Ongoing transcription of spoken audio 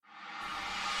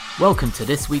Welcome to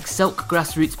this week's Selk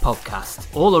Grassroots podcast,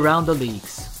 all around the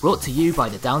leagues, brought to you by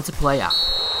the Down to Play app.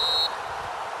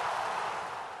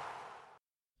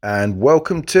 And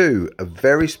welcome to a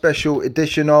very special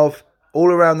edition of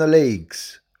All Around the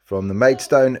Leagues from the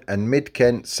Maidstone and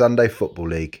Mid-Kent Sunday Football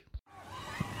League.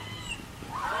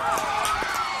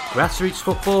 Grassroots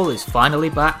football is finally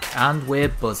back and we're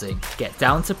buzzing. Get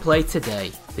Down to Play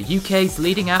today, the UK's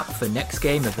leading app for next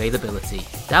game availability.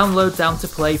 Download Down to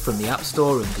Play from the App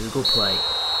Store and Google Play.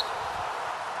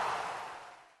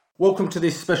 Welcome to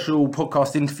this special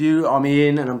podcast interview. I'm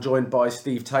Ian and I'm joined by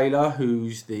Steve Taylor,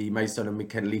 who's the Maidstone and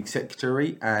Mid-Kent League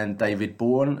Secretary, and David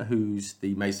Bourne, who's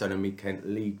the Maidstone and Mid-Kent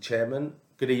League Chairman.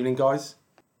 Good evening, guys.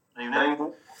 Good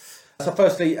evening. So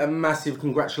firstly, a massive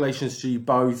congratulations to you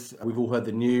both. We've all heard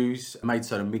the news.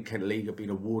 Maidstone and Mid-Kent League have been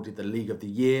awarded the League of the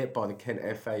Year by the Kent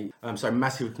FA. So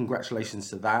massive congratulations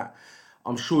to that.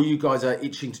 I'm sure you guys are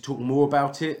itching to talk more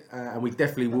about it, and we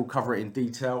definitely will cover it in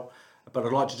detail. But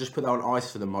I'd like to just put that on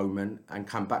ice for the moment and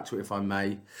come back to it if I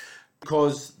may.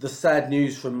 Because the sad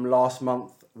news from last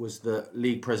month was that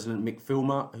League President Mick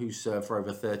Filmer, who served for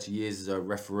over 30 years as a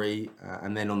referee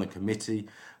and then on the committee,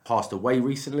 passed away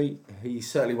recently. He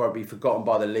certainly won't be forgotten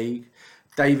by the league.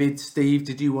 David, Steve,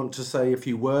 did you want to say a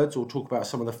few words or talk about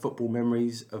some of the football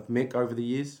memories of Mick over the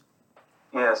years?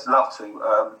 Yes, love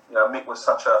to. Mick was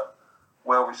such a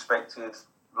well-respected,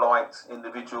 liked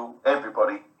individual.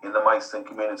 Everybody in the Maidstone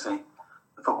community,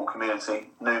 the football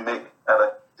community, knew Mick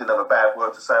and didn't have a bad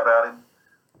word to say about him.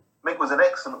 Mick was an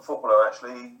excellent footballer,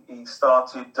 actually. He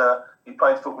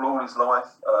played football all his life,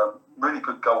 really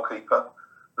good goalkeeper.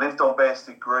 Lived on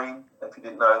Bearsted Green, if you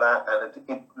didn't know that, and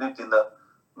he lived in the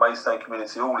Maidstone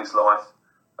community all his life.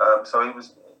 So he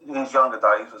was, in his younger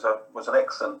days, was an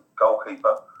excellent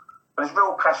goalkeeper. But his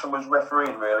real passion was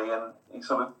refereeing, really, and he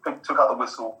sort of took up the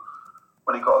whistle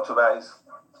when he got to about his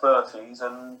 30s,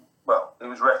 and, well, he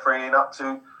was refereeing up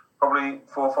to probably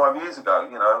 4 or 5 years ago.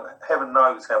 You know, heaven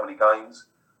knows how many games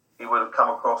he would have come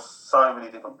across, so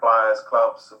many different players,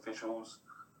 clubs, officials,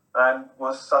 and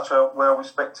was such a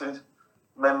well-respected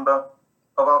member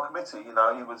of our committee. You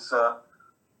know, he was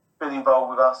been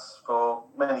involved with us for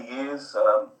many years.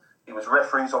 He was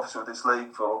referees officer of this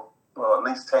league for at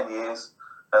least 10 years,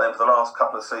 and then for the last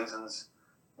couple of seasons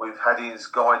we've had his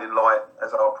guiding light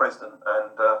as our president.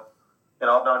 And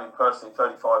I've known him personally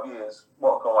 35 years.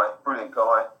 What a guy, brilliant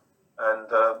guy, and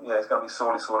he's going to be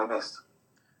sorely missed.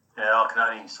 Yeah, I can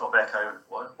only sort of echo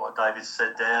what David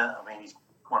said there. I mean, he's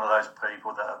one of those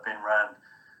people that have been around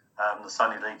the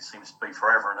Sunday League seems to be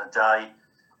forever and a day,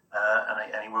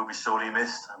 and he will be sorely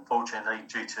missed. Unfortunately,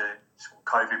 due to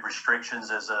COVID restrictions,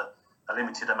 there's a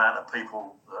limited amount of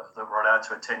people that were allowed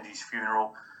to attend his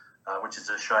funeral, which is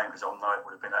a shame because I know it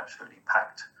would have been absolutely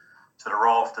packed to the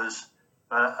rafters.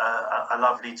 A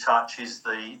lovely touch is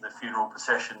the funeral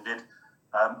procession did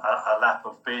a lap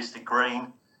of Bearsted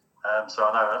Green. So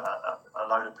I know a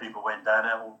load of people went down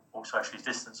there, all socially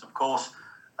distanced, of course.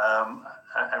 And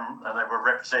they were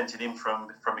representing him from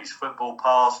his football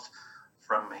past,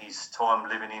 from his time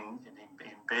living in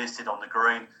Bearsted on the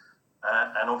green,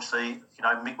 and obviously,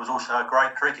 Mick was also a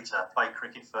great cricketer. Played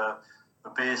cricket for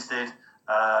Bearsted,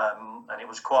 and it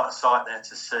was quite a sight there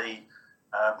to see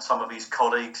some of his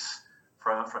colleagues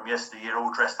from yesteryear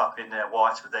all dressed up in their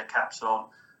whites with their caps on,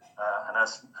 and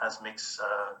as Mick's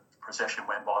procession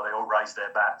went by, they all raised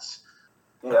their bats.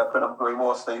 Yeah, I couldn't agree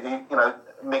more, Steve.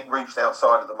 Mick reached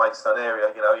outside of the Maidstone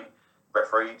area. He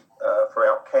refereed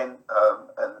throughout Kent,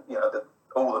 and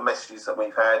all the messages that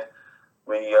we've had,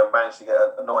 we managed to get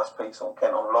a nice piece on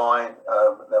Kent Online.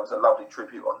 There was a lovely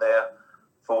tribute on there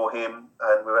for him,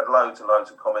 and we had loads and loads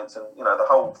of comments. And the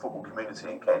whole football community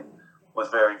in Kent was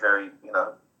very, very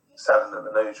saddened at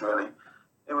the news. Really,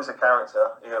 it was a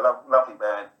character, a lovely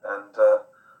man,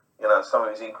 and some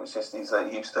of his inconsistencies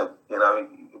that he used to,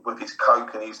 with his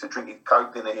Coke, and he used to drink his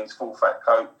Coke, didn't he? His full fat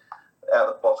Coke out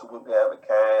of the bottle, wouldn't be out of the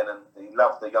can, and he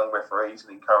loved the young referees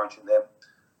and encouraging them.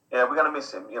 Yeah, we're going to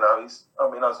miss him. I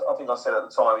think I said at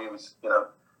the time he was,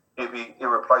 he'd be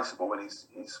irreplaceable in his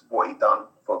what he'd done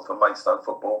for Maidstone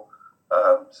football.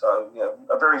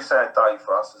 A very sad day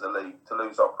for us as a league to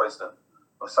lose our president,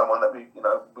 or someone that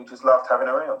we just loved having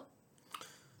around.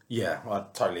 Yeah, I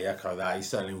totally echo that. He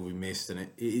certainly will be missed, and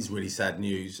it is really sad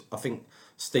news. I think,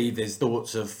 Steve, there's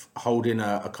thoughts of holding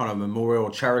a kind of memorial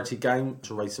or charity game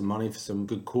to raise some money for some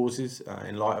good causes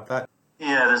in light of that.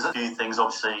 Yeah, there's a few things.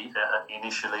 Obviously,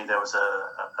 initially there was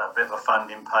a bit of a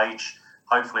funding page,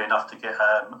 hopefully enough to get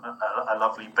a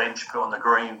lovely bench put on the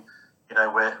green,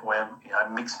 where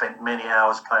Mick spent many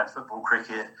hours playing football,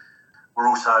 cricket. We're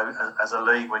also, as a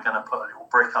league, we're going to put a little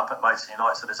brick up at Maidstone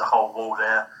United, so there's a whole wall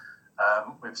there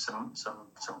with some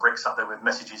bricks up there with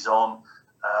messages on.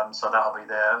 So that'll be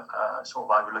there, sort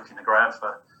of overlooking the ground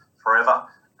for forever.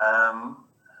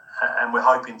 And we're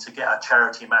hoping to get a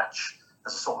charity match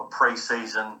as a sort of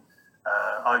pre-season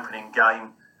opening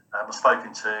game. I've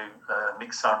spoken to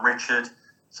Mick's son Richard,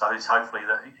 so it's hopefully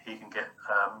that he can get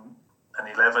an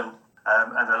 11,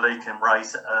 and the league can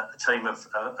raise a team of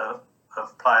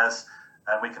players,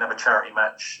 and we can have a charity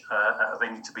match at a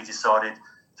venue to be decided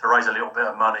to raise a little bit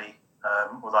of money.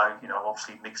 Although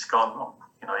obviously Mick's gone,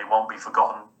 he won't be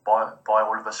forgotten by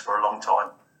all of us for a long time.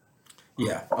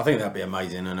 Yeah, I think that'd be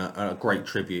amazing and a great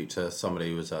tribute to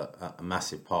somebody who was a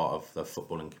massive part of the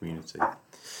footballing community.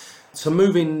 So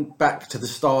moving back to the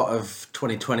start of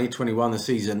 2020-21, the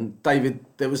season, David,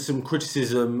 there was some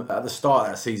criticism at the start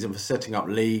of that season for setting up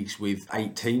leagues with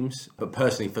 8 teams. But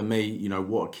personally for me,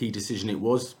 what a key decision it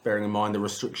was, bearing in mind the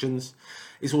restrictions.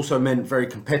 It's also meant very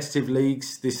competitive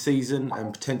leagues this season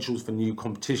and potentials for new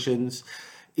competitions.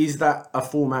 Is that a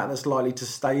format that's likely to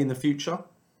stay in the future?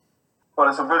 Well,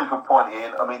 it's a really good point,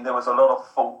 Ian. I mean, there was a lot of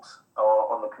fault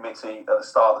on the committee at the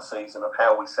start of the season of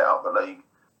how we set up the league.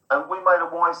 And we made a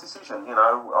wise decision. I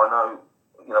know,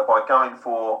 by going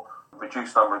for a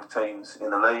reduced number of teams in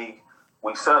the league,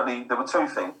 there were 2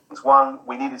 things. One,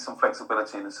 we needed some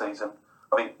flexibility in the season.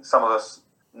 I think some of us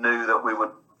knew that we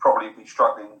would probably be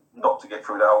struggling not to get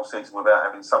through the whole season without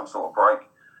having some sort of break.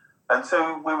 And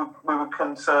 2, we were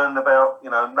concerned about,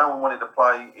 no one wanted to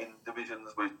play in divisions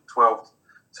with 12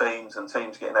 teams and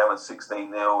teams getting hammered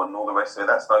 16-0 and all the rest of it.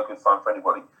 That's no good fun for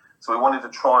anybody. So we wanted to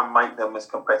try and make them as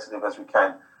competitive as we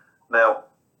can. Now,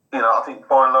 I think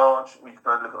by and large, we can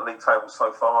only look at the league tables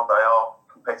so far. They are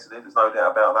competitive. There's no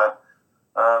doubt about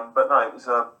that. But no,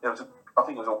 I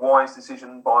think it was a wise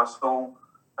decision by us all,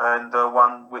 and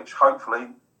one which hopefully,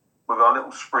 with our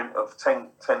little sprint of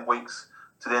 10 weeks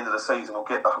to the end of the season, we'll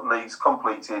get the leagues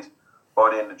completed by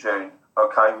the end of June.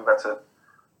 Okay, we've had to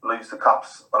lose the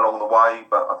cups along the way,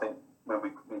 but I think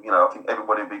I think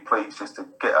everybody will be pleased just to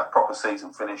get a proper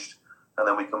season finished, and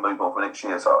then we can move on for next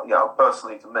year. So,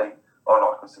 personally, for me, I'd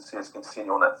like us to see us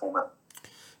continue on that format.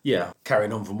 Yeah,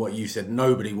 carrying on from what you said,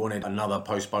 nobody wanted another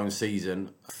postponed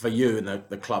season. For you and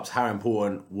the clubs, how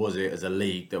important was it as a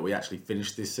league that we actually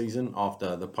finished this season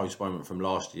after the postponement from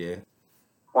last year?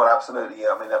 Well, absolutely,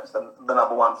 yeah. I mean, that was the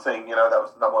number one thing, that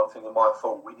was the number one thing in my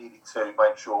thought. We needed to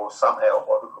make sure somehow,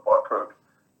 by hook or by crook,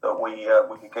 that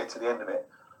we could get to the end of it.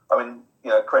 I mean,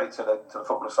 credit to the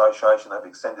Football Association. They've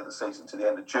extended the season to the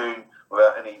end of June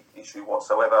without any issue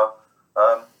whatsoever.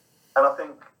 And I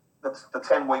think the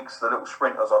 10 weeks, the little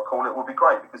sprint, as I call it, will be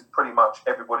great because pretty much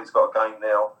everybody's got a game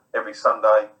now every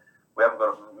Sunday. We haven't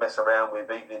got to mess around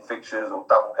with evening fixtures or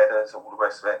double headers or all the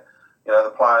rest of it.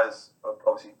 The players are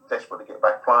obviously desperate to get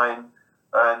back playing.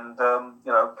 And,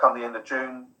 come the end of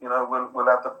June, we'll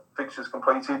have the fixtures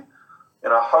completed.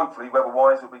 Hopefully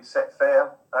weather-wise it'll be set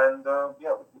fair and,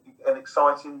 an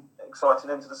exciting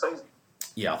end to the season.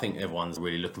 Yeah, I think everyone's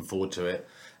really looking forward to it.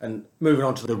 And moving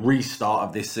on to the restart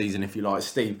of this season, if you like,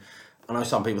 Steve, I know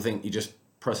some people think you just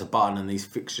press a button and these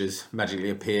fixtures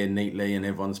magically appear neatly and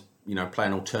everyone's,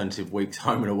 playing alternative weeks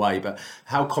home and away. But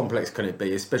how complex can it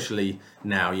be, especially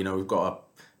now? We've got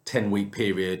a 10-week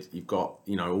period. You've got,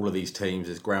 all of these teams.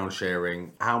 There's ground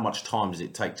sharing. How much time does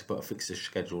it take to put a fixture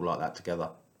schedule like that together?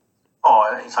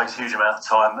 Oh, it takes a huge amount of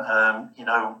time.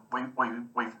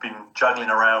 We've been juggling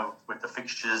around with the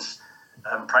fixtures.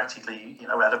 Practically,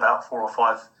 we had about 4 or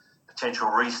 5 potential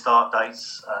restart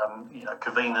dates.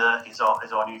 Kavina is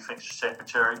our new fixture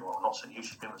secretary. Well, not so new,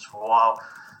 she's been with us for a while.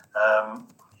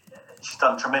 She's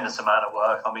done a tremendous amount of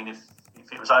work. I mean, if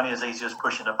it was only as easy as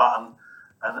pushing a button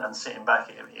and sitting back,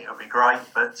 it would be great.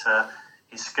 But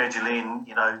his scheduling,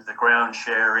 the ground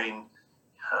sharing,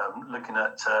 looking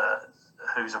at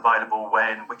who's available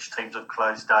when, which teams have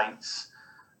closed dates.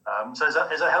 So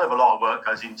there's a hell of a lot of work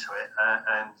goes into it,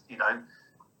 and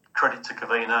credit to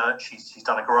Kavina, she's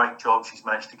done a great job. She's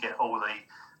managed to get all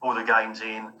the games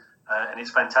in, and it's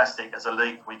fantastic. As a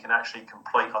league, we can actually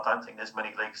complete. I don't think there's many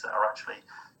leagues that are actually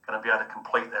going to be able to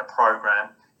complete their program.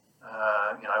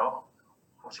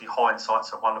 Obviously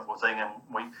hindsight's a wonderful thing, and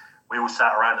we all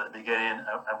sat around at the beginning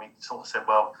and we sort of said,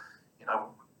 well,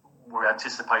 we're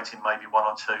anticipating maybe 1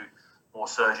 or 2 more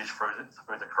surges through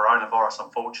the coronavirus,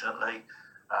 unfortunately.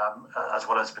 As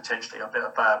well as potentially a bit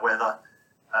of bad weather.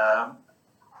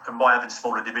 And by having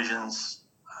smaller divisions,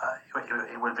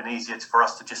 it would have been easier for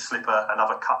us to just slip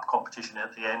another cup competition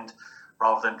at the end,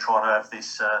 rather than trying to have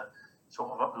this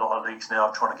sort of a lot of leagues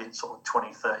now trying to get sort of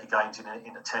 20, 30 games in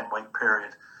a 10-week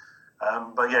period.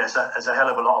 But yeah, there's a hell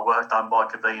of a lot of work done by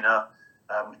Kavina,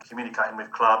 communicating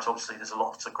with clubs. Obviously, there's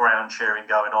lots of ground sharing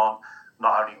going on,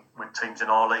 not only with teams in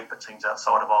our league but teams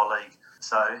outside of our league.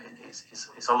 So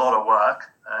it's a lot of work,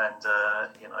 and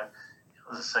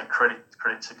as I say, credit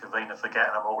to Kavina for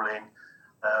getting them all in.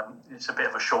 It's a bit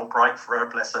of a short break for her,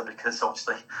 bless her, because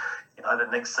obviously, the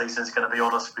next season is going to be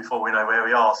on us before we know where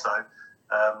we are. So,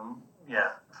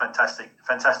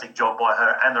 fantastic job by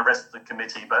her and the rest of the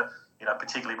committee. But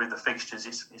particularly with the fixtures,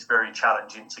 it's very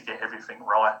challenging to get everything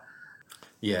right.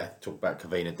 Yeah, talk about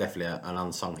Kavina, definitely an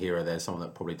unsung hero there, someone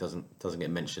that probably doesn't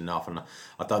get mentioned enough. And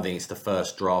I don't think it's the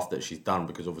first draft that she's done,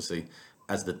 because obviously,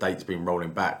 as the date's been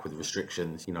rolling back with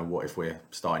restrictions, what if we're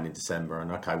starting in December,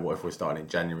 and okay, what if we're starting in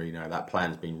January? That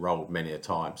plan's been rolled many a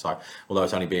time. So although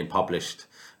it's only being published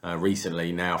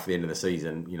recently now for the end of the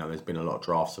season, there's been a lot of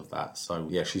drafts of that. So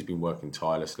yeah, she's been working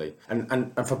tirelessly.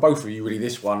 And for both of you, really,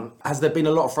 this one, has there been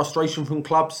a lot of frustration from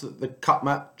clubs that the cup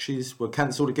matches were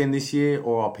cancelled again this year,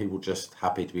 or are people just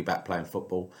happy to be back playing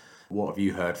football? What have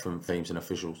you heard from teams and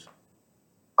officials?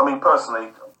 I mean,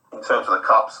 personally, in terms of the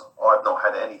cups, I've not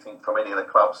had anything from any of the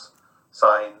clubs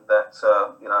saying that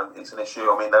it's an issue.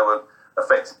 I mean, they were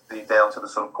effectively down to the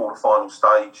sort of quarter-final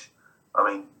stage. I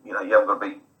mean, you haven't got to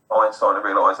be Einstein to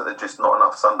realise that there's just not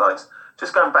enough Sundays.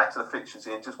 Just going back to the fixtures,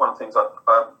 Ian, just one of the things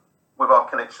with our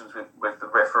connections with the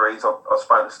referees, I've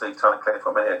spoken to Steve Tunnicliffe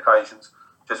on many occasions.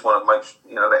 Just want to let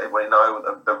everybody know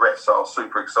that the refs are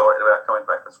super excited about coming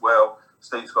back as well.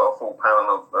 Steve's got a full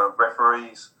panel of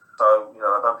referees. So,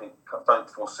 I don't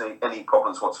foresee any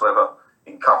problems whatsoever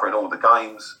in covering all the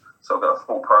games. So I've got a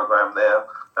full programme there.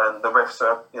 And the refs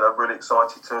are, really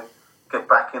excited to get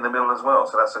back in the middle as well.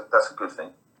 So that's a good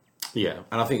thing. Yeah,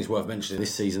 and I think it's worth mentioning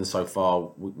this season so far,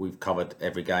 we've covered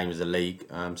every game as a league.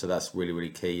 So that's really, really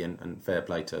key, and fair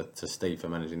play to Steve for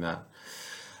managing that.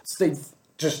 Steve,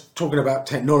 just talking about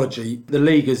technology, the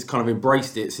league has kind of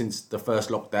embraced it since the first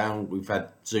lockdown. We've had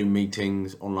Zoom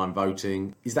meetings, online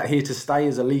voting. Is that here to stay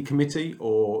as a league committee?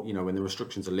 Or, when the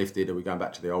restrictions are lifted, are we going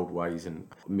back to the old ways and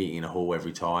meeting in a hall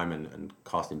every time and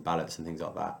casting ballots and things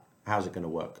like that? How's it going to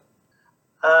work?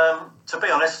 To be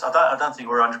honest, I don't think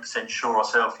we're 100% sure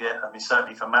ourselves yet. I mean,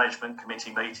 certainly for management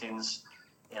committee meetings,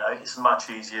 it's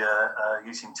much easier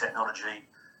using technology.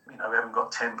 We haven't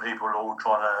got 10 people all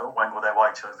trying to wangle their way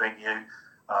to a venue.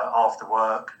 After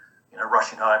work,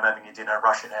 rushing home, having your dinner,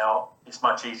 rushing out. It's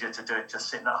much easier to do it just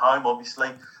sitting at home, obviously,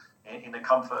 in the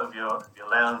comfort of your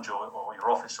lounge or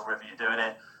your office or wherever you're doing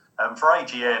it. For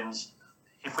AGMs,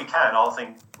 if we can, I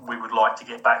think we would like to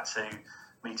get back to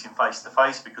meeting face to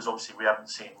face, because obviously we haven't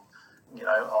seen,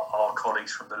 our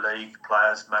colleagues from the league,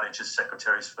 players, managers,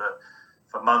 secretaries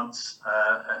for months.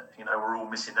 We're all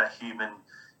missing that human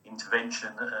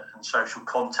intervention and social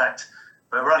contact.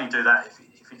 But we'll only do that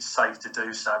if it's safe to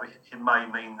do so. It may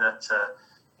mean that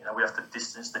we have to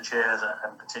distance the chairs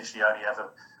and potentially only have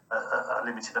a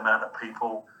limited amount of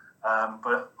people.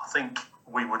 But I think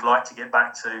we would like to get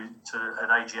back to an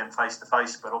AGM face to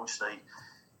face. But obviously,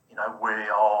 we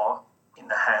are in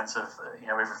the hands of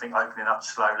everything opening up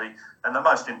slowly. And the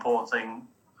most important thing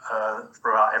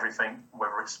throughout everything,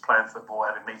 whether it's playing football,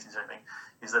 having meetings, everything,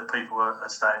 is that people are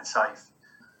staying safe.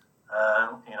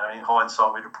 In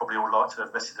hindsight, we'd probably all like to have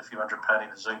invested a few £100 in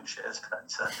the Zoom shares,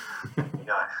 but there you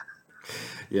go.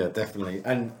 Yeah, definitely.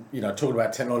 And, talking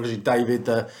about technology, David,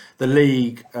 the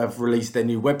league have released their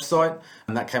new website,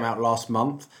 and that came out last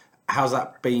month. How's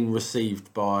that been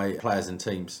received by players and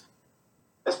teams?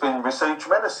 It's been received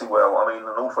tremendously well. I mean, an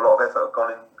awful lot of effort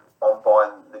gone in on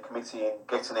by the committee in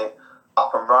getting it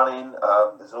up and running.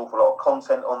 There's an awful lot of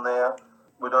content on there.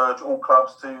 We'd urge all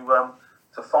clubs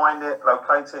to find it,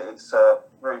 locate it. It's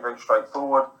very, very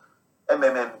straightforward.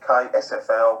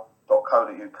 mmksfl.co.uk,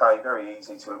 very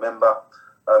easy to remember.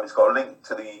 It's got a link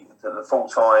to the full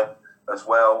time as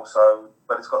well.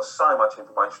 But it's got so much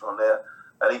information on there,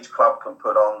 and each club can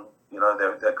put on,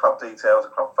 their club details, a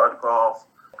club photograph,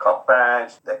 club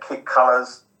badge, their kit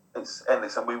colours. It's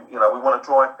endless, and we want to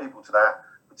drive people to that,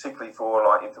 particularly for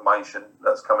information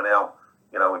that's coming out.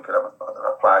 We could have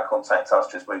a player contact us,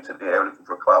 just moved to the area looking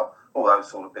for a club, all those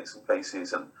sort of bits and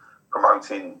pieces, and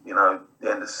promoting, the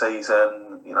end of the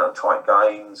season, tight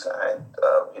games, and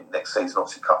next season,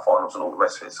 obviously, cup finals and all the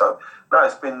rest of it. So, no,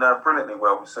 it's been brilliantly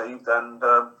well received, and,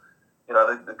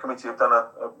 the committee have done a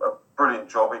brilliant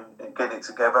job in getting it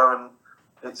together, and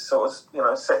it sort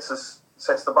of,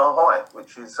 sets the bar high,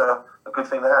 which is a good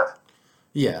thing to have.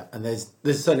 Yeah, and there's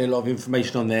certainly a lot of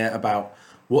information on there about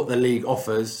what the league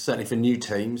offers, certainly for new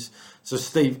teams. So,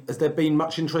 Steve, has there been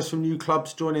much interest from new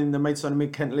clubs joining the Maidstone and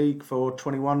Mid-Kent League for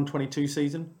 21-22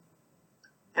 season?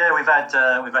 Yeah, we've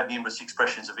had numerous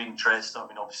expressions of interest. I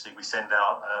mean, obviously, we send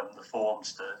out the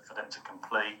forms for them to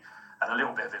complete, and a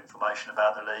little bit of information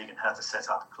about the league and how to set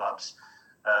up clubs.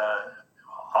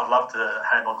 I'd love to,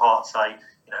 hand on heart, say,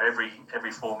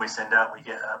 every form we send out, we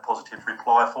get a positive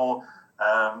reply for.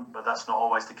 But that's not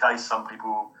always the case. Some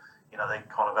people, they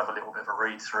kind of have a little bit of a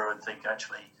read through and think,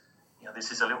 actually,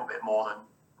 this is a little bit more than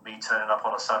me turning up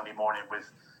on a Sunday morning with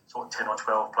sort of 10 or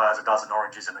 12 players, a dozen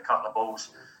oranges and a couple of balls.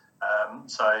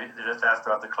 So they have to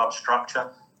have the club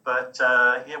structure. But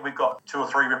we've got 2 or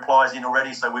 3 replies in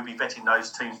already, so we'll be vetting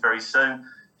those teams very soon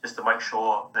just to make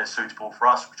sure they're suitable for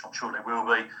us, which I'm sure they will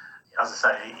be. As I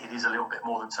say, it is a little bit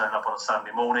more than turning up on a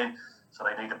Sunday morning, so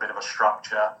they need a bit of a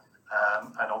structure.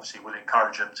 And obviously we'll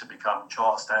encourage them to become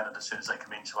charter standard as soon as they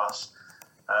come into us.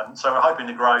 So we're hoping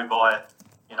to grow by,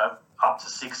 up to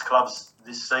 6 clubs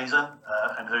this season.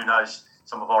 And who knows,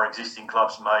 some of our existing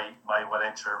clubs may well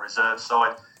enter a reserve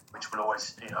side, which will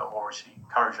always, obviously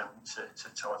encourage them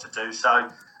to do so.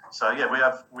 So yeah,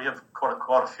 we have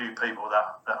quite a few people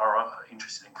that are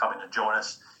interested in coming and join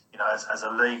us. As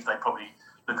a league, they probably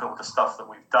look at all the stuff that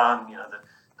we've done. That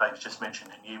Dave's just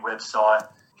mentioned a new website.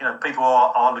 People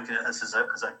are looking at us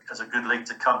as a good league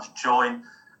to come to join,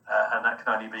 and that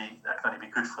can only be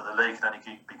good for the league. Can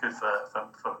only be good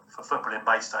for football in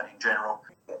Maidstone in general.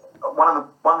 One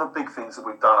of the big things that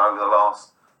we've done over the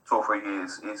last 2 or 3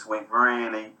 years is we've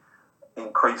really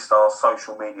increased our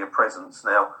social media presence.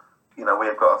 Now, we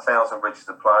have got 1,000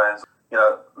 registered players.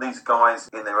 These guys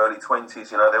in their early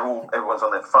 20s, everyone's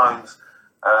on their phones.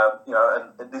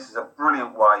 And this is a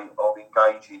brilliant way of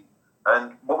engaging.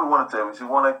 And what we want to do is we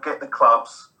want to get the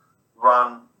clubs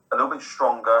run a little bit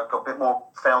stronger, got a bit more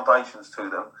foundations to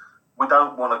them. We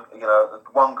don't want to,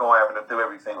 one guy having to do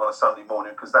everything on a Sunday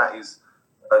morning, because that is,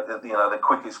 the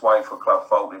quickest way for a club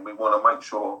folding. We want to make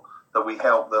sure that we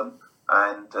help them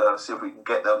and see if we can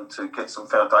get them to get some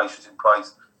foundations in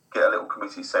place, get a little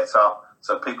committee set up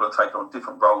so people are taking on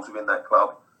different roles within that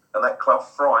club, and that club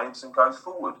thrives and goes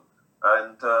forward.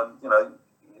 And,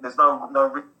 there's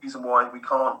no reason why we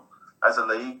can't, as a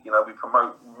league. We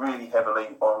promote really heavily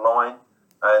online,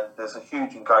 and there's a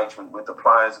huge engagement with the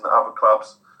players and the other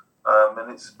clubs. And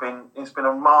it's been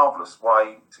a marvellous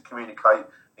way to communicate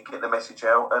and get the message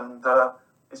out, and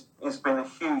it's been a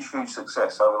huge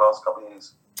success over the last couple of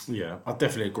years. Yeah, I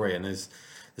definitely agree. And there's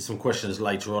some questions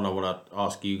later on I want to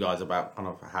ask you guys about kind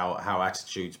of how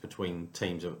attitudes between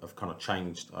teams have kind of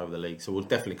changed over the league. So we'll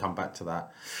definitely come back to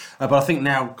that. But I think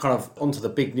now kind of onto the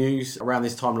big news. Around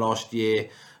this time last year,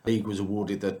 the league was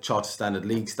awarded the Charter Standard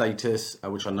League status,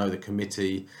 which I know the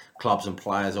committee, clubs and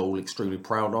players are all extremely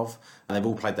proud of. And they've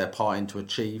all played their part in to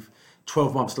achieve.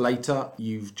 12 months later,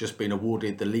 you've just been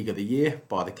awarded the League of the Year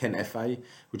by the Kent FA,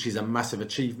 which is a massive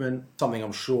achievement, something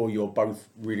I'm sure you're both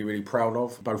really, really proud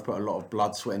of. Both put a lot of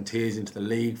blood, sweat and tears into the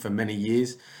league for many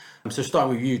years. So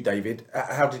starting with you, David,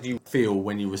 how did you feel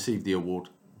when you received the award?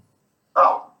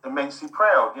 Oh, immensely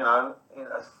proud,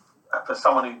 for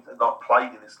someone who not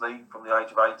played in this league from the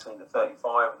age of 18 to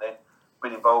 35 and then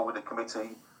been involved with the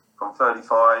committee from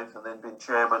 35 and then been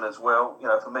chairman as well.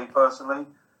 For me personally,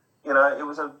 it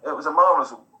was a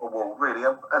marvellous award, really,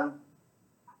 and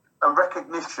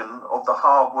recognition of the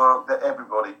hard work that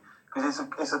everybody, because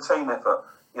it's a team effort.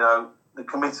 The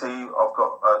committee, I've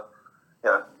got,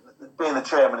 being the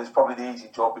chairman is probably the easy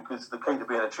job, because the key to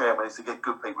being a chairman is to get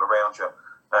good people around you.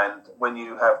 And when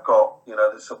you have got,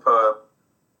 the superb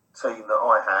team that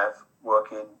I have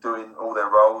working, doing all their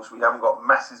roles, we haven't got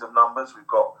masses of numbers. We've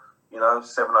got,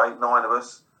 7, 8, 9 of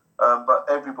us, but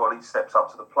everybody steps up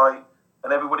to the plate.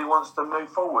 And everybody wants to move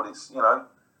forward. It's,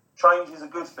 change is a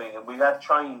good thing. And we have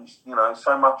changed,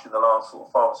 so much in the last sort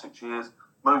of 5 or 6 years,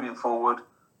 moving forward.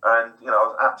 And, I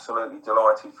was absolutely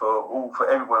delighted for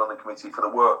everyone on the committee for the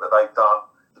work that they've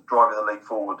done, driving the league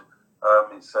forward.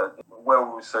 It's well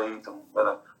received and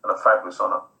a fabulous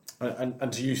honour.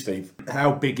 And to you, Steve,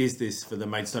 how big is this for the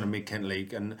Maidstone and Mid-Kent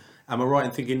League? And am I right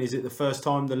in thinking, is it the first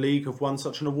time the league have won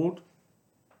such an award?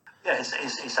 Yeah,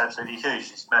 it's absolutely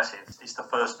huge. It's massive. It's the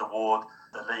first award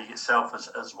the league itself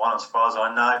has won, as far as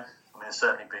I know. I mean, there's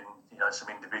certainly been some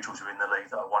individuals within the league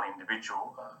that have won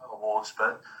individual awards,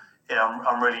 but yeah,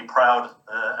 I'm really proud,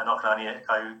 and I can only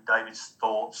echo David's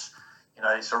thoughts.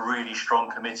 It's a really strong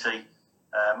committee.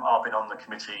 I've been on the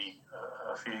committee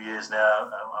a few years now.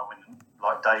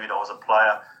 Like David, I was a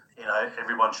player.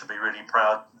 Everyone should be really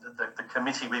proud. The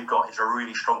committee we've got is a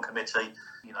really strong committee.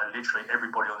 Literally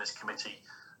everybody on this committee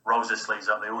rolls their sleeves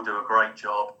up. They all do a great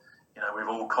job. We've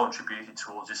all contributed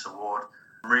towards this award.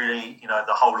 Really,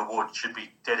 the whole award should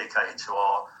be dedicated to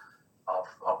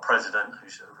our president,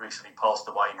 who's recently passed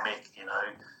away, Mick.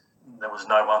 There was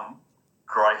no one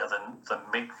greater than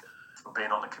Mick for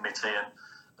being on the committee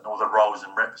and all the roles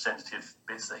and representative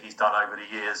bits that he's done over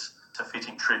the years. It's a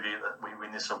fitting tribute that we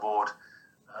win this award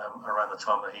around the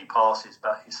time that he passes.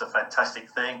 But it's a fantastic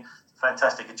thing,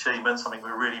 fantastic achievement, something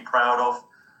we're really proud of,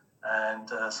 and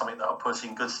something that will put us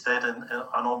in good stead and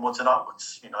onwards and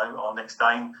upwards. Our next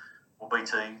aim will be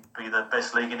to be the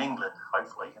best league in England,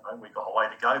 hopefully. We've got a way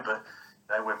to go, but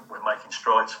we're making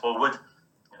strides forward.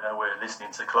 We're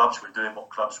listening to clubs, we're doing what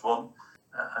clubs want,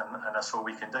 and that's all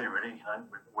we can do, really.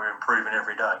 We're improving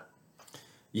every day.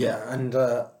 Yeah, and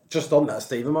just on that,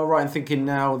 Steve, am I right in thinking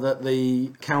now that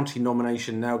the county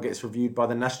nomination now gets reviewed by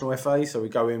the National FA? So we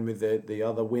go in with the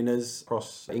other winners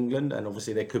across England, and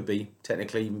obviously there could be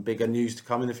technically even bigger news to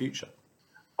come in the future.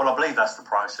 Well, I believe that's the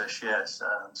process, yes.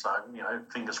 So,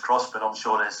 fingers crossed, but I'm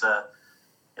sure there's,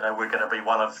 we're going to be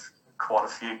one of quite a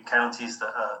few counties that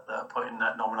are putting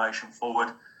that nomination forward.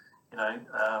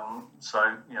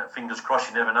 So, fingers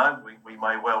crossed, you never know. We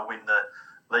may well win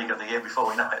the League of the Year before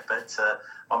we know it, but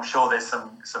I'm sure there's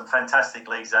some fantastic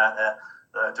leagues out there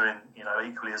that are doing,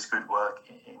 equally as good work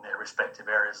in their respective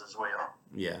areas as we are.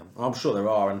 Yeah, I'm sure there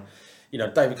are. And,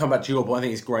 David, come back to your point. I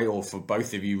think it's great, or for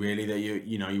both of you really, that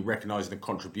you recognise the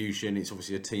contribution. It's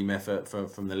obviously a team effort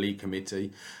from the league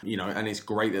committee, and it's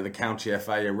great that the county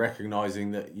FA are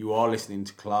recognising that you are listening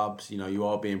to clubs, you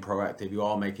are being proactive, you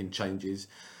are making changes.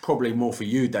 Probably more for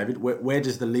you, David. Where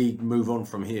does the league move on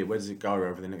from here? Where does it go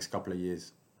over the next couple of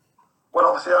years? Well,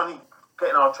 obviously, only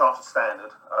getting our charter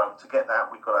standard. To get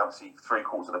that, we've got obviously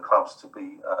 3/4 of the clubs to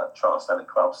be charter standard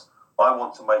clubs. I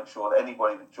want to make sure that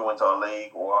anybody that joins our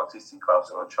league or our existing clubs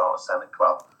are a charter standard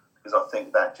club, because I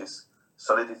think that just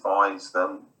solidifies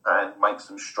them and makes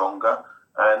them stronger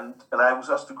and enables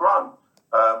us to grow.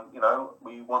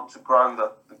 We want to grow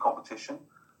the competition.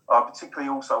 I particularly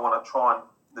also want to try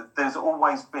and... There's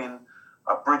always been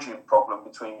a bridging problem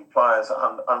between players at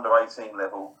under 18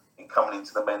 level in coming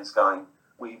into the men's game.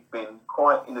 We've been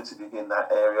quite innovative in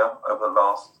that area over the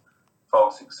last 5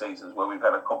 or 6 seasons, where we've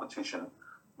had a competition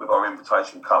with our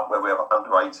Invitation Cup, where we have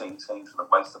under 18 teams from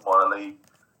the Maidstone Minor League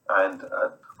and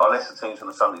our lesser teams from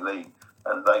the Sunday League,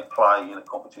 and they play in a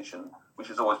competition which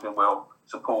has always been well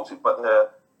supported. But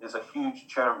there's a huge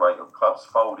churn rate of clubs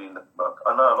folding.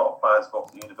 I know a lot of players go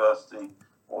off to university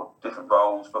or different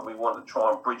roles, but we want to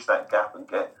try and bridge that gap and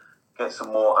get some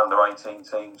more under 18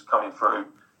 teams coming through,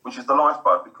 which is the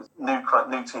lifeboat, because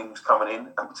new teams coming in,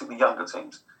 and particularly younger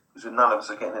teams, because none of us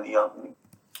are getting any younger.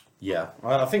 Yeah,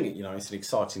 I think it's an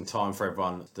exciting time for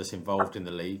everyone that's involved in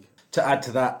the league. To add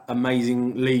to that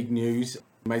amazing league news,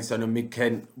 Maidstone and Mid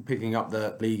Kent picking up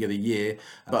the League of the Year,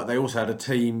 but they also had a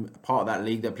team part of that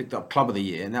league that picked up Club of the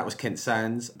Year, and that was Kent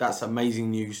Sands. That's amazing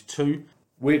news too.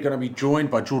 We're going to be joined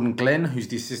by Jordan Glenn, who's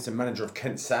the assistant manager of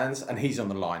Kent Sands, and he's on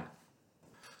the line.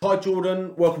 Hi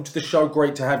Jordan, welcome to the show.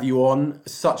 Great to have you on.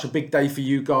 Such a big day for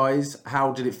you guys.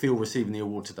 How did it feel receiving the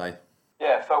award today?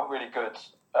 Yeah, it felt really good.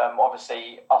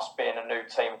 Obviously, us being a new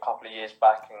team a couple of years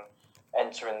back and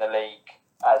entering the league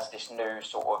as this new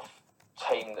sort of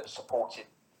team that supported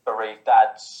bereaved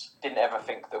dads, didn't ever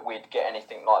think that we'd get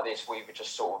anything like this. We were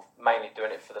just sort of mainly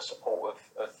doing it for the support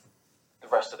of the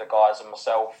rest of the guys and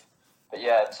myself. But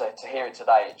yeah, to hear it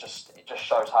today, it just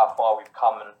shows how far we've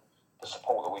come and the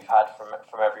support that we've had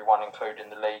from everyone, including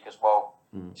the league as well.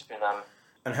 It's been.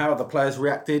 And how have the players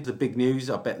reacted? The big news.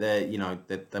 I bet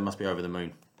they must be over the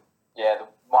moon. Yeah,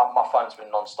 my phone's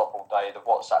been non-stop all day. The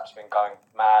WhatsApp's been going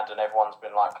mad, and everyone's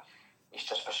been like, it's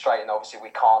just frustrating. Obviously, we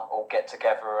can't all get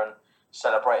together and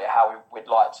celebrate it how we'd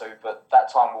like to, but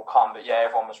that time will come. But yeah,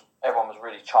 everyone was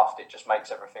really chuffed. It just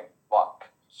makes everything like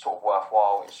sort of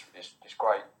worthwhile. It's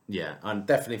great. Yeah, and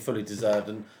definitely fully deserved.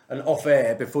 And off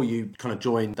air, before you kind of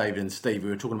joined David and Steve, we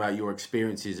were talking about your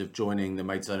experiences of joining the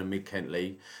Maidstone and Mid Kent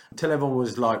League. Tell everyone what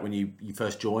it was like when you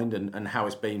first joined and how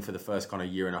it's been for the first kind of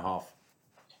year and a half.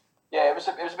 Yeah, it was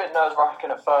a bit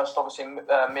nerve-wracking at first. Obviously, me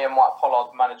and Mike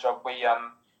Pollard, the manager,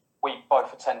 we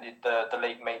both attended the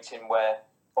league meeting where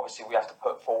obviously we have to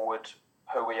put forward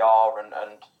who we are and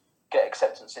get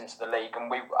acceptance into the league.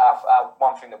 And our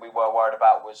one thing that we were worried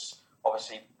about was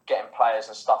obviously getting players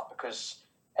and stuff, because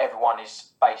everyone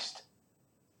is based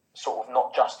sort of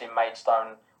not just in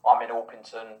Maidstone. I'm in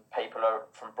Orpington, people are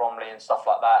from Bromley and stuff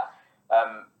like that.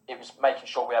 It was making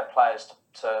sure we had players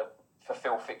to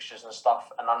fulfil fixtures and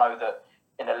stuff, and I know that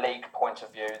in a league point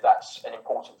of view that's an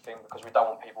important thing, because we don't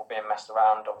want people being messed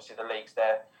around. Obviously the league's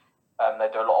there, they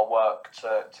do a lot of work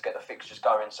to get the fixtures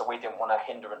going, so we didn't want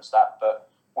to hindrance that, but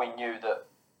we knew that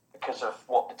because of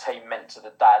what the team meant to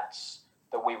the dads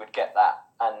that we would get that.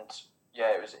 And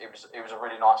yeah, it was a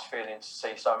really nice feeling to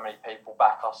see so many people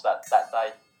back us that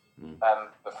day.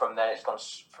 But from there it's gone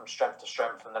from strength to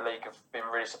strength, and the league have been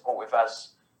really supportive, as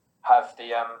have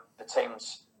the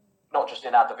teams, not just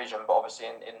in our division, but obviously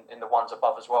in the ones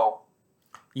above as well.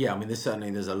 Yeah, I mean, there's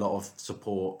a lot of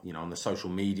support, on the social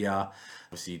media.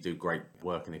 Obviously, you do great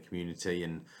work in the community,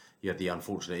 and you had the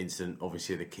unfortunate incident,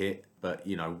 obviously, of the kit. But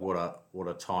what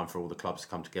a time for all the clubs to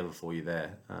come together for you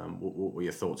there. What were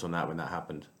your thoughts on that when that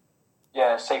happened?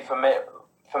 Yeah, see, for me,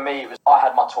 it was, I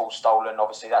had my tools stolen.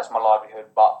 Obviously, that's my livelihood.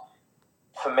 But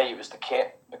for me, it was the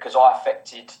kit, because I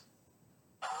affected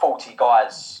 40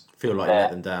 guys. Feel like there. you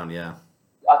let them down, yeah.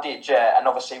 I did, yeah. And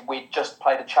obviously, we just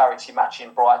played a charity match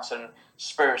in Brighton.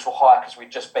 Spirits were high because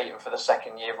we'd just beaten for the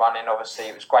second year running. Obviously,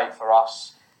 it was great for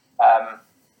us.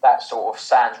 That sort of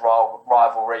Sands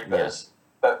rivalry.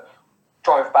 But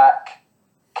drove back,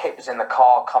 kit was in the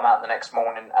car, come out the next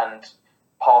morning, and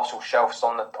parcel shelves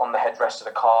on the headrest of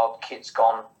the car, kit's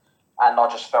gone. And I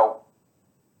just felt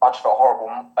horrible.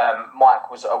 Mike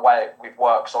was away with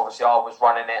work, so obviously I was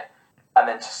running it. And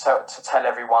then to tell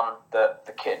everyone that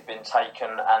the kit had been taken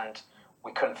and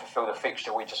we couldn't fulfil the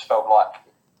fixture, we just felt like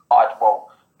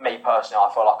me personally,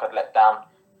 I felt like I'd let down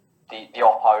the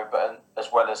Oppo, but as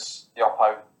well as the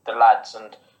Oppo, the lads,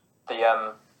 and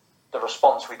the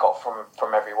response we got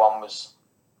from everyone was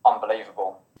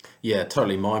unbelievable. Yeah,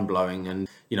 totally mind-blowing. And,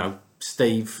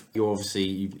 Steve,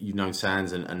 you've known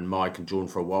Sands and Mike and Jordan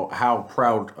for a while. How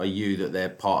proud are you that they're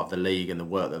part of the league and the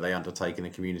work that they undertake in the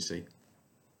community?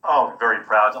 Oh, very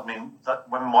proud. I mean,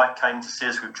 when Mike came to see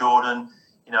us with Jordan,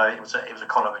 it was a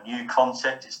kind of a new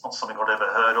concept. It's not something I'd ever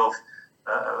heard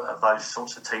of those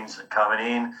sorts of teams that are coming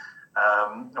in.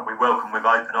 And we welcome with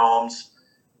open arms.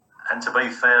 And to be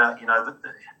fair,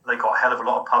 they got a hell of a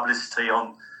lot of publicity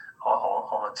on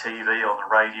the TV, on the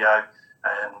radio,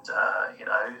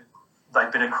 and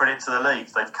they've been a credit to the league.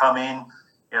 They've come in,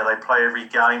 they play every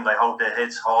game, they hold their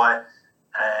heads high,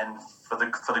 and for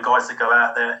the guys that go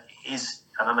out there, it is.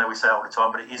 And I know we say it all the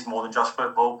time, but it is more than just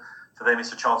football. For them,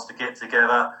 it's a chance to get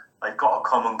together. They've got a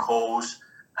common cause.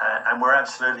 And we're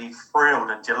absolutely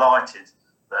thrilled and delighted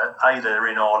that A, they're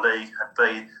in our league, and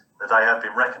B, that they have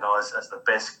been recognised as the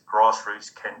best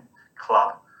grassroots Kent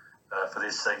club for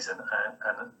this season.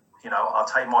 And I'll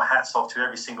take my hats off to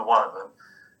every single one of them.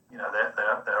 They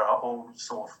are all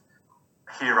sort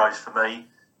of heroes for me.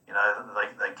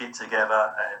 They get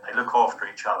together and they look after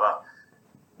each other.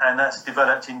 And that's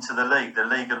developed into the league. The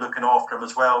league are looking after them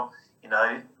as well.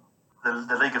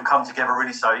 The league have come together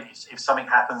really. So if something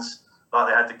happens, like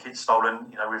they had the kit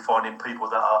stolen, we're finding people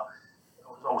that are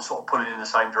all sort of pulling in the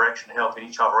same direction, helping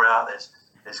each other out.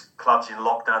 There's clubs in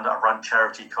lockdown that have run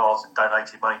charity cards and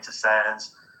donated money to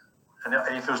Sands. And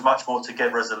it feels much more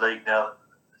together as a league now.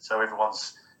 So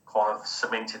everyone's kind of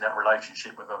cementing that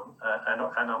relationship with them.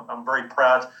 And I'm very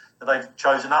proud that they've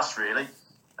chosen us, really.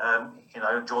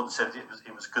 Jordan said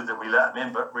it was good that we let them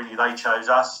in, but really they chose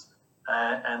us,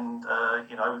 and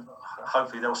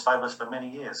hopefully they'll stay with us for many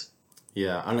years.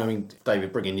 Yeah, and I mean,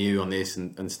 David, bringing you on this,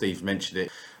 and Steve mentioned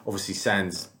it, obviously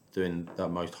Sands doing the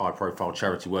most high-profile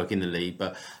charity work in the league,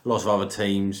 but lots of other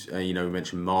teams, we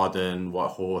mentioned Marden,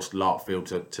 Whitehorse,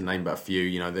 Larkfield, to name but a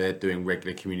few, they're doing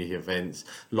regular community events.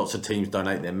 Lots of teams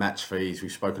donate their match fees.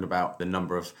 We've spoken about the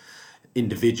number of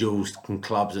individuals and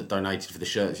clubs that donated for the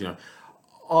shirts,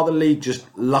 Are the league just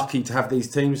lucky to have these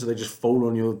teams, so they just fall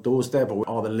on your doorstep, or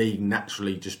are the league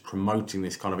naturally just promoting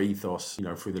this kind of ethos,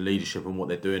 through the leadership and what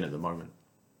they're doing at the moment?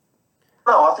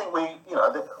 No, I think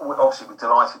we're obviously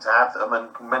delighted to have them,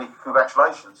 and many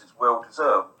congratulations. It's well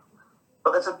deserved.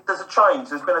 But there's a change.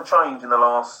 There's been a change in the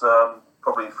last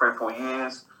probably 3 or 4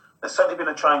 years. There's certainly been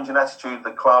a change in attitude of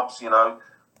the clubs. A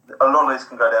lot of this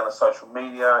can go down to social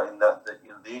media, in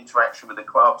the interaction with the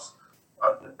clubs.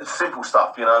 Simple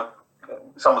stuff.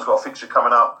 Someone's got a fixture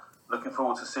coming up, looking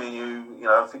forward to seeing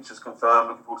you, fixtures confirmed,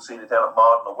 looking forward to seeing you down at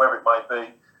Marden or wherever it may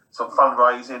be, some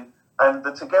fundraising, and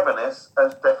the togetherness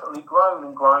has definitely grown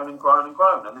and grown and grown and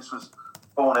grown. And this was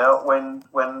born out when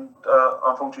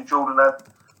unfortunately Jordan had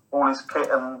all his kit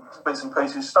and bits and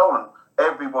pieces stolen.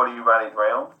 Everybody rallied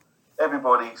round,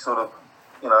 everybody sort of,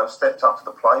 stepped up to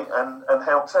the plate and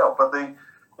helped out. But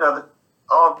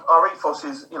our ethos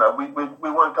is, we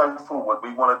want to go forward.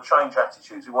 We want to change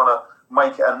attitudes. We want to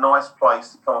make it a nice place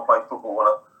to come and play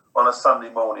football on a Sunday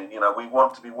morning. We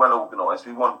want to be well organised.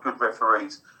 We want good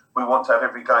referees. We want to have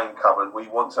every game covered. We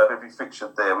want to have every fixture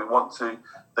there. We want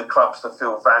the clubs to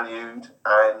feel valued,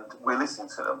 and we're listening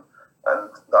to them. And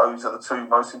those are the two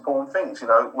most important things.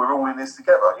 We're all in this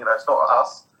together. It's not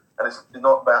us, and it's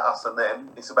not about us and them.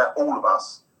 It's about all of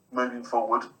us moving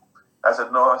forward as a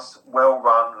nice,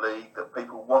 well-run league that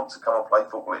people want to come and play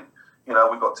football in.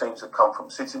 We've got teams that come from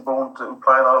Sittingbourne to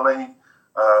play in our league.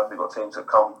 We've got teams that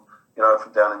come,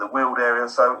 from down in the Weald area.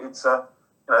 So it's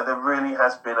there really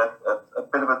has been a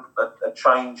bit of a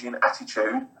change in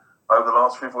attitude over the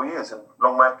last 3 or 4 years, and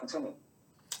long may it continue.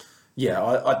 Yeah,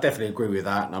 I definitely agree with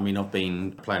that. I mean, I've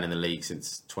been playing in the league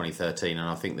since 2013, and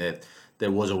I think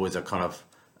there was always a kind of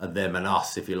a them and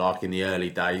us, if you like, in the early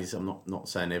days. I'm not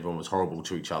saying everyone was horrible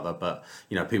to each other, but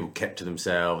people kept to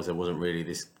themselves. There wasn't really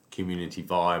this community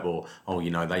vibe, or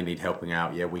they need helping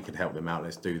out. Yeah, we could help them out.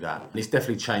 Let's do that. And it's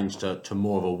definitely changed to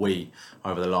more of a we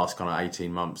over the last kind of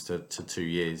 18 months to 2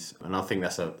 years, and I think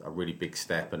that's a really big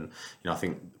step. And I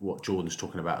think what Jordan's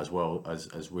talking about as well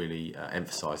has really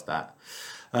emphasised that.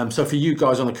 So for you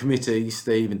guys on the committee,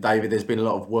 Steve and David, there's been a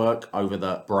lot of work over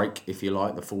the break, if you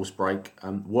like, the forced break.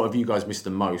 What have you guys missed the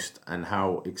most, and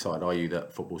how excited are you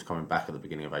that football's coming back at the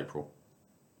beginning of April?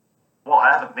 What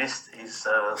I haven't missed is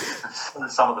some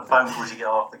of the phone calls you get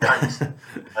after games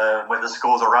when the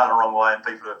scores are run the wrong way and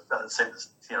people have sent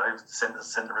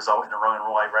the result in the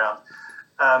wrong way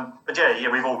round. But yeah,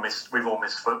 we've all missed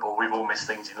football. We've all missed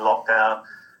things in lockdown.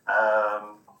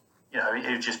 It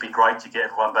would just be great to get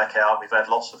everyone back out. We've had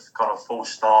lots of kind of false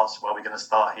starts. Well, we're going to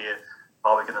start here.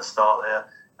 Are we going to start there?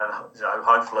 And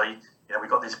hopefully, we've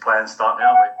got this plan starting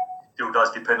now. But it still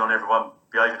does depend on everyone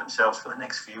behaving themselves for the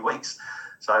next few weeks.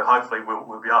 So hopefully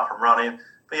we'll be up and running.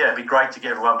 But yeah, it'd be great to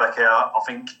get everyone back out. I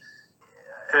think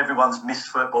everyone's missed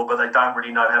football, but they don't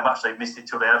really know how much they've missed it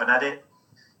till they haven't had it.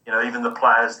 Even the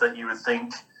players that you would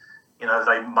think, they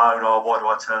moan, oh, why do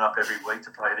I turn up every week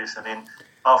to play this? And then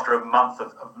after a month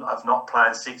of not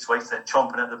playing 6 weeks, they're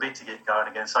chomping at the bit to get going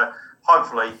again. So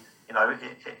hopefully,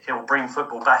 it will bring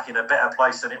football back in a better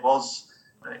place than it was.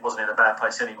 And it wasn't in a bad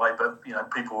place anyway, but,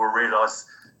 people will realise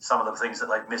some of the things that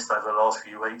they've missed over the last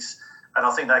few weeks. And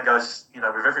I think that goes,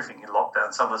 with everything in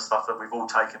lockdown, some of the stuff that we've all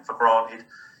taken for granted,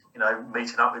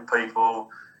 meeting up with people,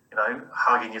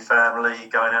 hugging your family,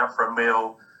 going out for a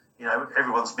meal.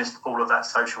 Everyone's missed all of that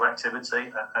social activity,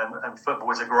 and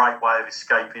football is a great way of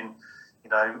escaping,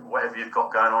 whatever you've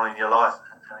got going on in your life.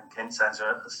 And Kent Sands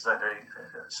are a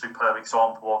superb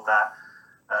example of that.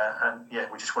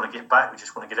 We just want to get back. We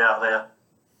just want to get out there.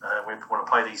 We want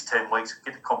to play these 10 weeks,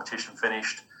 get the competition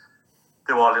finished,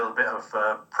 do our little bit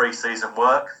of pre-season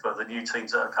work for the new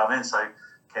teams that are coming. So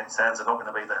Kent Sands are not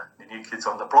going to be the new kids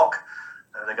on the block.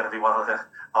 They're going to be one of the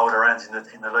older hands in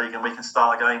the league, and we can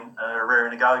start again,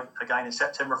 rearing to go again in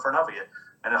September for another year.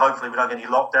 And hopefully we don't get any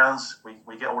lockdowns.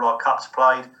 We get all our cups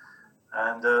played,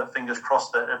 and fingers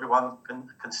crossed that everyone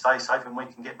can stay safe and we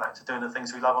can get back to doing the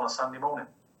things we love on a Sunday morning.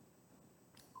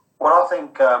 Well, I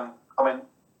think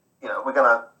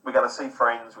we're gonna see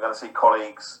friends, we're gonna see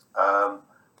colleagues.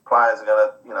 Players are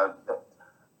gonna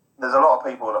there's a lot of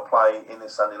people that play in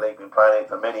this Sunday League, been playing it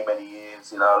for many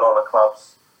years. A lot of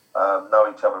clubs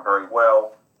know each other very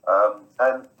well,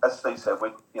 and as Steve said,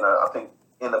 I think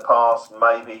in the past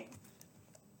maybe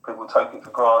people take it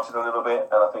for granted a little bit,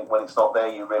 and I think when it's not there,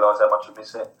 you realise how much you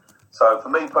miss it. So for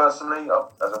me personally,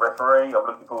 as a referee, I'm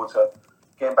looking forward to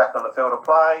getting back on the field of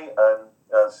play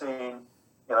and seeing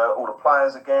all the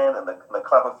players again and the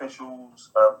club officials.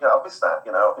 I missed that.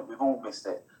 I think we've all missed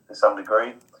it to some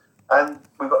degree. And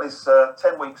we've got this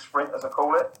 10-week sprint, as I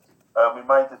call it. I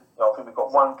think we've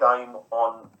got one game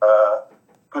on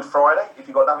Good Friday. If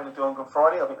you've got nothing to do on Good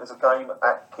Friday, I think there's a game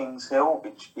at Kings Hill,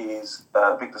 which is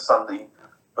Victor Sunday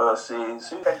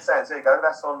versus Kent Sands. There you go.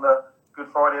 That's on Good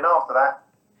Friday. And after that,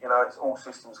 it's all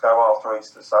systems go after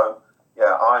Easter. So,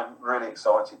 yeah, I'm really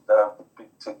excited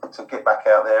to get back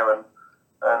out there and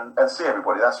see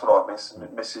everybody. That's what I miss,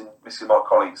 missing my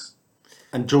colleagues.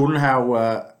 And Jordan,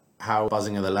 how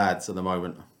buzzing are the lads at the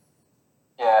moment?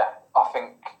 Yeah, I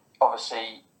think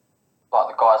obviously, like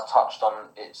the guys touched on,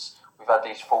 we've had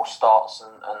these false starts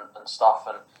and stuff,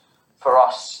 and for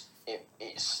us,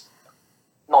 it's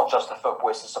not just the football;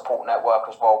 it's the support network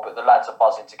as well. But the lads are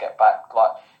buzzing to get back,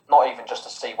 like not even just to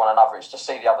see one another; it's to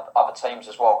see the other teams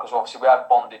as well. Because obviously, we have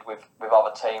bonded with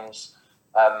other teams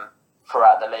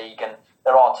throughout the league, and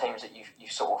there are teams that you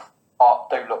sort of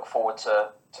do look forward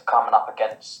to coming up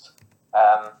against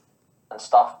and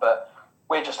stuff. But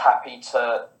we're just happy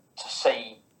to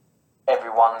see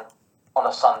everyone on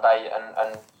a Sunday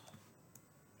and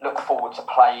look forward to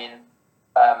playing.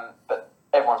 But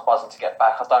everyone's buzzing to get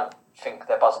back. I don't think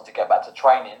they're buzzing to get back to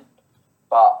training,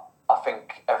 but I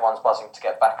think everyone's buzzing to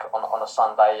get back on a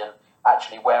Sunday and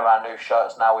actually wear our new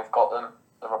shirts now we've got them,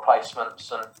 the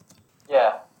replacements, and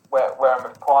yeah, wear them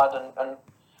with pride and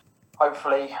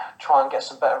hopefully try and get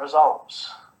some better results.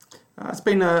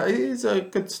 It is a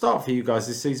good start for you guys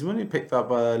this season when you picked up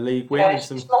a league win. Yeah,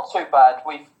 it's not too bad.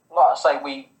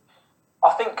 I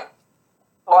think,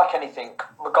 like anything,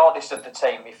 regardless of the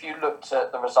team, if you looked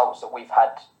at the results that we've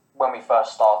had when we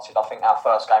first started, I think our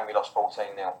first game we lost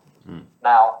 14-0.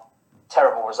 Now,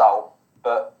 terrible result,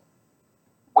 but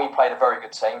we played a very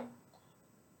good team,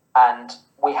 and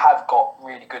we have got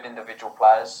really good individual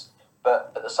players,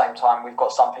 but at the same time, we've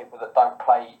got some people that don't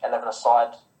play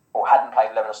 11-a-side or hadn't played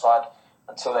 11-a-side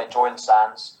until they joined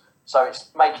Sands. So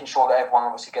it's making sure that everyone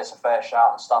obviously gets a fair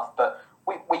shout and stuff, but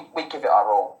we give it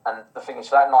our all. And the thing is,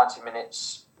 for that 90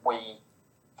 minutes, we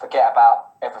forget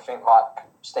about everything, like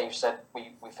Steve said,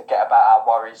 we forget about our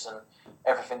worries and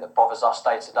everything that bothers us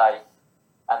day to day.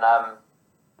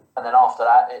 And then after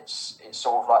that, it's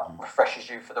sort of like refreshes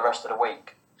you for the rest of the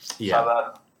week. Yeah.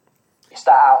 So it's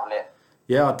that outlet.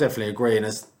 Yeah, I definitely agree. And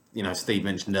as Steve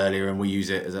mentioned earlier, and we use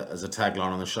it as a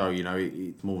tagline on the show.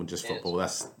 It's more than just football.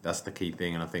 That's the key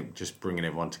thing, and I think just bringing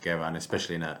everyone together, and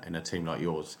especially in a team like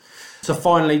yours. So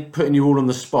finally, putting you all on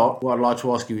the spot, what I'd like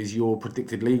to ask you is your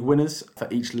predicted league winners for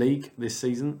each league this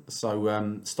season.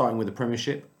 So starting with the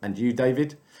Premiership, and you,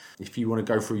 David, if you want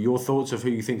to go through your thoughts of who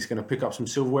you think is going to pick up some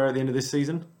silverware at the end of this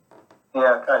season.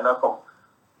 Yeah, okay, no problem.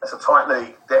 It's a tight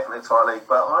league, definitely a tight league,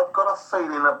 but I've got a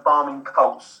feeling that Barming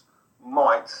Colts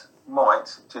might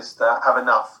just have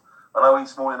enough. I know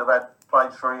East Malling have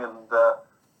played 3 and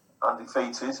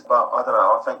undefeated, but I don't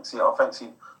know. I fancy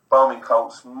Barming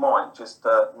Colts might just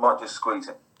squeeze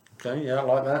it. Okay, yeah, I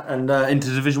like that. And into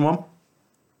Division 1?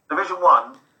 Division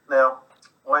 1, now,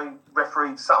 I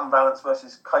refereed Sutton Valence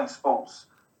versus K Sports.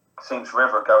 Seems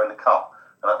forever ago in the Cup.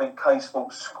 And I think K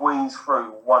Sports squeezed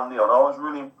through 1-0. And I was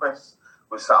really impressed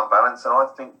with Sutton Valence, and I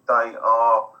think they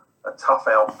are a tough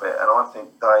outfit, and I think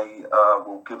they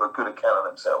will give a good account of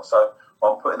themselves. So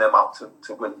I'm putting them up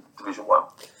to win Division 1.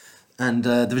 And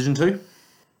Division 2?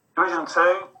 Division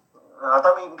 2, I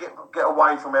don't even get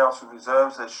away from Aylesford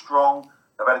reserves. They're strong.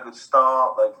 They've had a good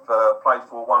start. They've played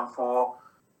 4-1-4.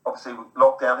 Obviously, with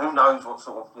lockdown, who knows what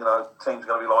sort of team's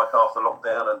going to be like after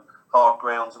lockdown and hard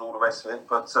grounds and all the rest of it.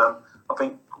 But I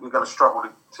think we're going to struggle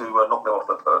to knock them off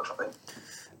the perch, I think.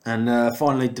 And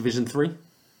finally, Division 3?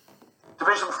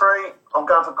 Division 3, I'm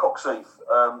going for Coxheath.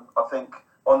 I think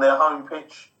on their home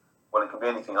pitch, well, it can be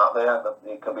anything up there.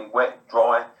 It can be wet,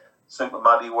 dry, super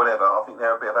muddy, whatever. I think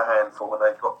they're a bit of a handful, and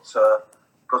they've got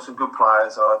some good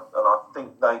players, and I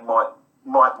think they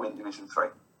might win Division 3.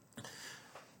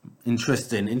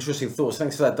 Interesting thoughts.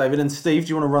 Thanks for that, David. And Steve, do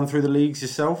you want to run through the leagues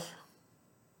yourself?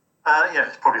 Yeah,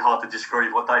 it's probably hard to disagree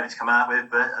with what David's come out with,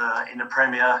 but in the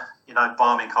Premier,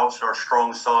 Barming Colts are a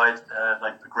strong side.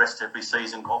 They've progressed every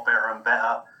season, got better and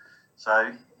better.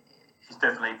 So it's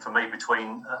definitely, for me,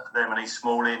 between them and East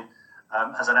Malling.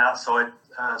 As an outside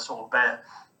sort of bet,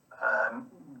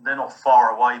 they're not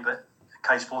far away, but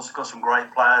K Sports have got some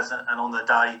great players, and on the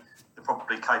day, they're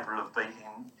probably capable of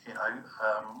beating,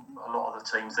 a lot of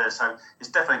the teams there. So it's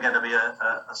definitely going to be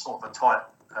a sort of a tight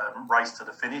race to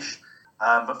the finish.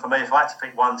 But for me, if I had to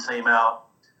pick one team out,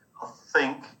 I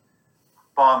think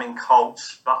Barming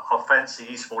Colts, but I fancy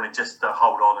East Malling just to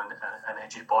hold on and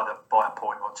edge it by a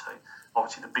point or two.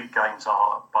 Obviously, the big games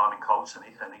are Barming Colts and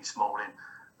East Malling.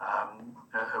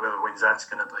 Whoever wins that's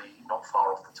going to be not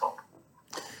far off the top.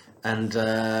 And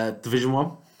Division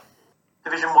 1?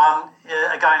 Division 1,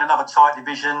 again, another tight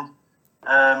division.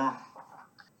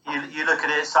 You look at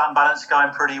it, Sutton Valence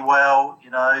going pretty well,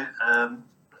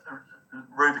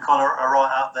 Rubicon are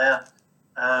right up there.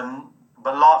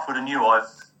 But Larkfield and New Ive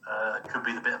could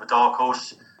be the bit of a dark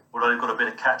horse, although they've got a bit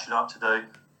of catching up to do.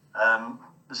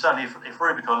 But certainly if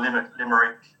Rubicon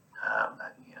Limerick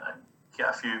get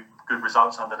a few good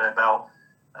results under their belt,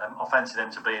 I fancy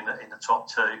them to be in the top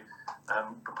 2,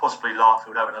 but possibly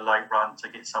Larkfield having a late run to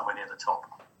get somewhere near the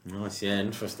top. Nice, yeah,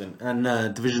 interesting. And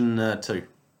Division 2?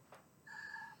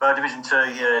 Division 2,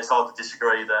 yeah, it's hard to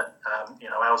disagree that,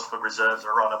 Aylesford Reserves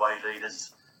are runaway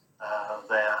leaders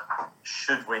there.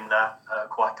 Should win that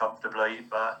quite comfortably,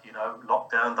 but,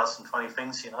 lockdown does some funny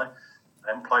things, They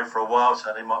haven't played for a while,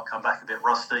 so they might come back a bit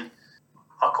rusty.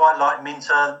 I quite like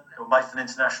Minter, or Maitland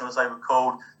International as they were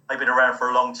called. They've been around for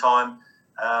a long time.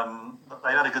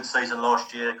 They had a good season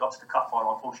last year, got to the cup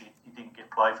final. Unfortunately, he didn't get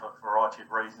played for a variety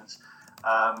of reasons.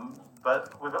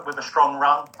 But with a strong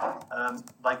run,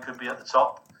 they could be at the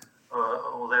top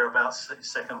or thereabouts,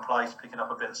 second place, picking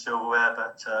up a bit of silverware.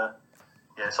 But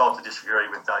it's hard to disagree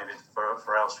with David for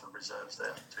Aylesford Reserves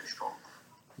there, too strong.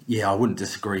 Yeah, I wouldn't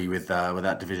disagree with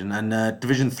that division. And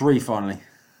Division 3 finally.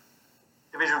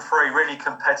 Division 3, really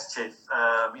competitive.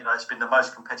 It's been the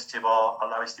most competitive our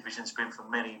lowest division's been for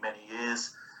many, many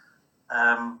years.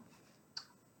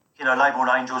 Leybourne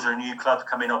Angels are a new club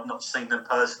coming up. I've not seen them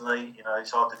personally.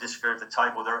 It's hard to disagree with the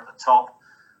table. They're at the top.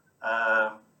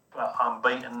 But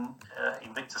unbeaten.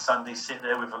 Invicta Sunday sit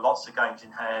there with lots of games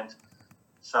in hand.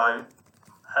 So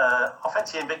I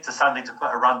fancy Invicta Sunday to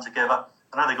put a run together.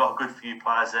 I know they've got a good few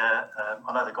players there.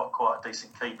 I know they've got quite a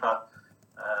decent keeper.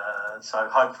 So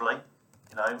hopefully,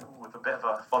 with a bit of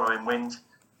a following wind,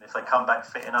 if they come back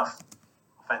fit enough,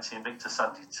 I fancy Invicta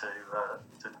Sunday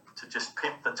to just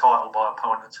pimp the title by a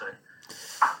point or two.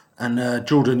 And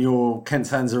Jordan, your Kent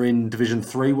Sands are in Division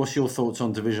 3. What's your thoughts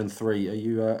on Division 3? Are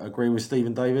you agreeing with Steve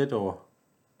and David, or?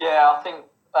 Yeah, I think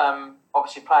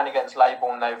obviously playing against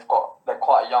Leybourne, they're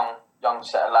quite a young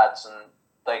set of lads, and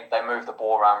they move the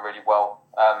ball around really well.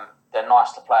 They're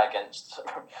nice to play against,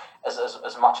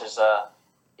 as much as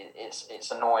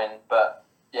it's annoying, but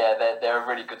yeah, they're a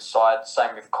really good side.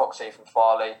 Same with Coxheath and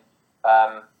Farley.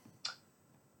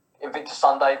 Invicta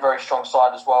Sunday, very strong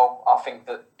side as well. I think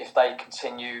that if they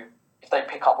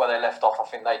pick up where they left off, I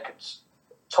think they could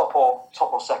top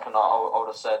or second. I would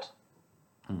have said,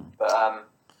 but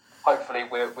hopefully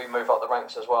we move up the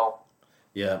ranks as well.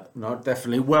 Yeah, no,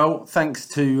 definitely. Well, thanks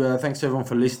to everyone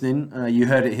for listening. You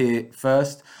heard it here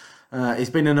first. It's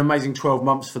been an amazing 12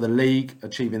 months for the league,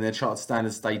 achieving their chartered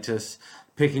standard status,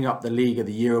 picking up the League of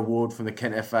the Year award from the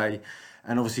Kent FA.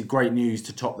 And obviously great news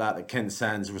to top that Kent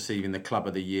Sands receiving the Club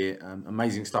of the Year.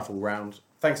 Amazing stuff all round.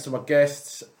 Thanks to my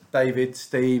guests, David,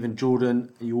 Steve and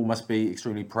Jordan. You all must be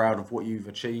extremely proud of what you've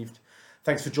achieved.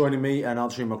 Thanks for joining me and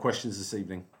answering my questions this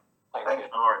evening. Thank you.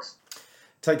 No worries.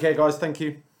 Take care, guys. Thank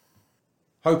you.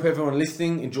 Hope everyone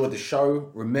listening enjoyed the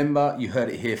show. Remember, you heard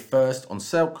it here first on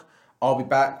Selk. I'll be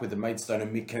back with the Maidstone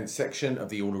and Mid-Kent section of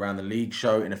the All Around the League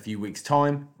show in a few weeks'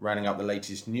 time, rounding up the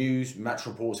latest news, match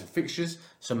reports and fixtures,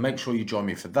 so make sure you join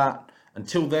me for that.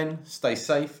 Until then, stay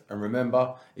safe, and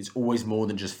remember, it's always more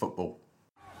than just football.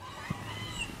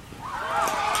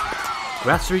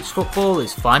 Grassroots football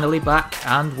is finally back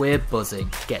and we're buzzing.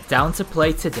 Get Down to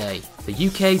Play today, the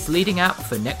UK's leading app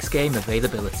for next game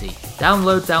availability.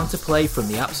 Download Down to Play from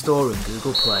the App Store and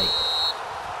Google Play.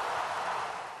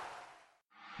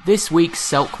 This week's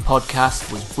Selk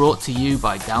podcast was brought to you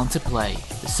by Down to Play,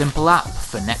 the simple app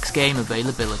for next game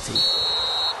availability.